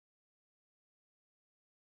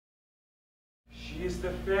She is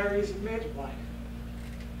the fairy's midwife,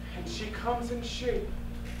 and she comes in shape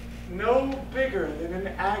no bigger than an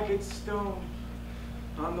agate stone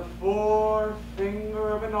on the forefinger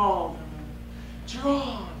of an alderman,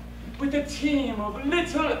 drawn with a team of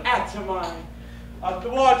little atomi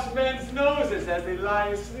athwart men's noses as they lie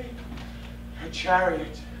asleep. Her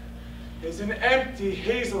chariot is an empty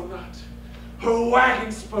hazelnut, her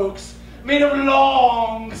wagon spokes made of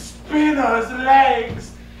long spinner's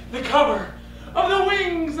legs, the cover of the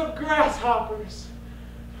wings of grasshoppers,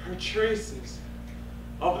 her traces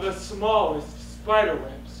of the smallest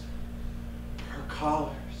spiderwebs, her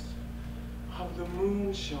collars of the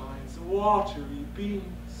moonshine's watery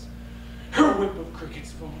beams, her whip of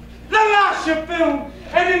cricket's bone, the lash of film,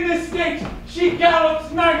 and in this state she gallops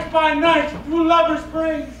night by night through lovers'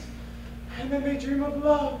 brains, and then they dream of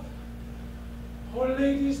love, or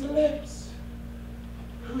ladies' lips,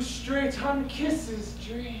 who straight on kisses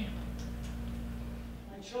dream.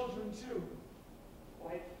 And children too.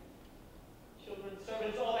 Wife, children,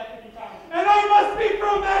 servants, all that could be found. And I must be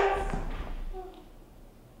Romance!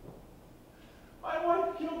 My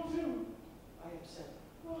wife killed too. I am sent.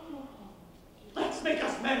 Oh. Let's make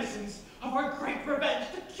us medicines of our great revenge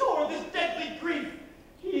to cure this deadly grief.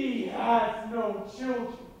 He has no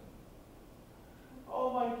children.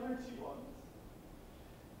 Oh, my pretty ones.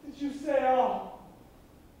 Did you say all?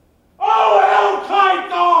 Oh,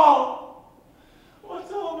 hell-kite all!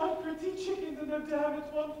 What's all my pretty chickens and their dam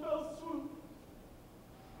at one fell swoop?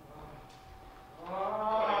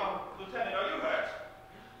 Lieutenant, are you hurt?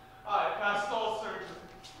 I passed all surgery.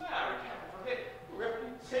 Marry, heaven forbid.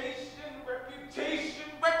 Reputation!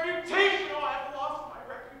 Oh, I have lost my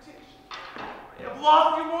reputation. I have lost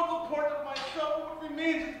the immortal port of myself. What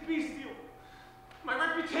remains is bestial. My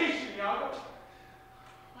reputation, Iago.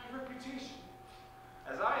 My reputation.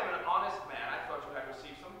 As I am an honest man, I thought you had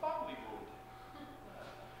received some bodily wound.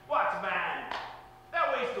 What, man?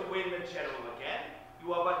 That ways to win the general again.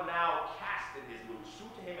 You are but now cast in his loose.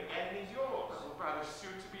 Suit to him again, and he's yours. I would rather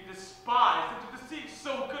suit to be despised than to deceive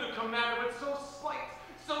so good a commander, but so slight,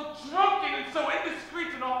 so drunken, and so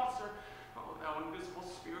indiscreet an officer. Oh, thou invisible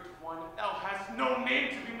spirit of wine, if thou hast no name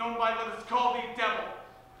to be known by, let us call thee devil.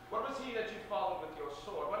 What was he that you followed with your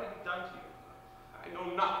sword? What had he done to you? I know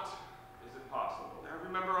not. Is it possible? I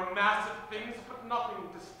remember a mass of things, but nothing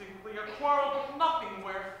distinctly. A quarrel, but nothing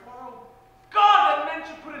wherefore. Oh, God, that men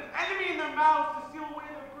should put an enemy in their mouths to steal away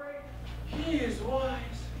their brain. He is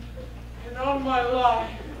wise, and on my life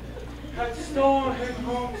hath stolen him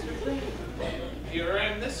home to me. He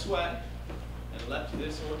ran this way and left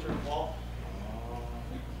this orchard wall.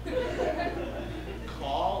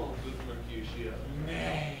 Call, good Mercutio.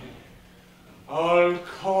 Nay, I'll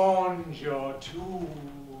conjure too.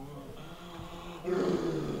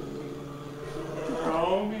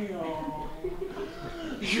 Romeo,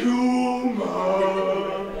 you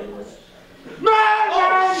must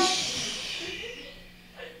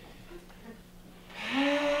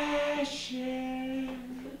passion,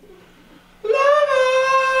 lover.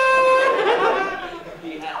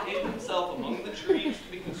 He hath hidden himself among the trees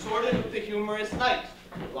to be consorted with the humorous night.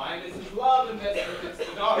 Blind is his love, and best befits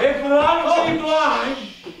the dark. If love be blind,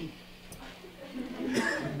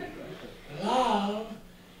 love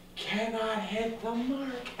cannot hit the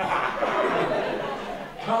mark.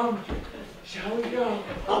 Come, shall we go?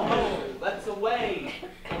 Oh, let's away.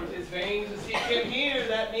 For 'tis vain to seek him here,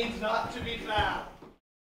 that means not to be found.